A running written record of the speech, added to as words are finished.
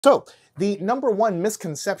So, the number one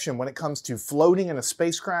misconception when it comes to floating in a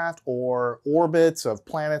spacecraft or orbits of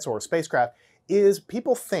planets or a spacecraft is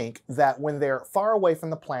people think that when they're far away from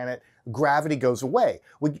the planet, gravity goes away.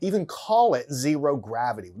 We even call it zero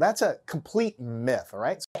gravity. That's a complete myth, all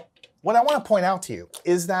right? So what I want to point out to you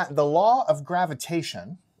is that the law of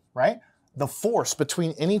gravitation, right, the force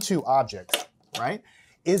between any two objects, right,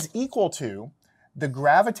 is equal to the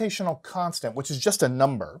gravitational constant, which is just a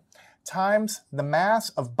number, times the mass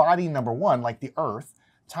of body number one, like the Earth,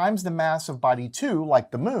 times the mass of body two, like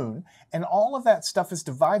the Moon, and all of that stuff is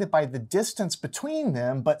divided by the distance between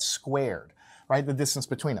them, but squared, right? The distance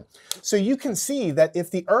between them. So you can see that if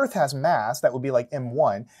the Earth has mass, that would be like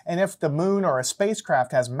m1, and if the Moon or a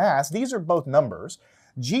spacecraft has mass, these are both numbers.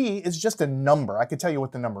 G is just a number. I could tell you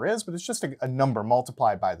what the number is, but it's just a number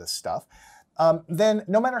multiplied by this stuff. Then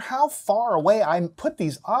no matter how far away I put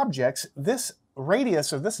these objects, this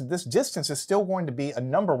radius or this distance is still going to be a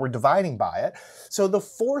number. We're dividing by it. So the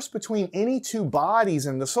force between any two bodies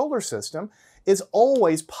in the solar system is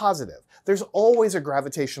always positive. There's always a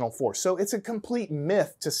gravitational force. So it's a complete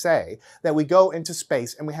myth to say that we go into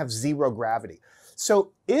space and we have zero gravity.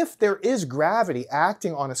 So if there is gravity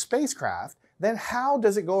acting on a spacecraft, then how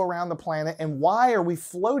does it go around the planet and why are we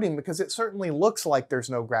floating? Because it certainly looks like there's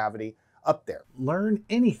no gravity up there. Learn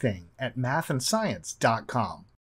anything at mathandscience.com.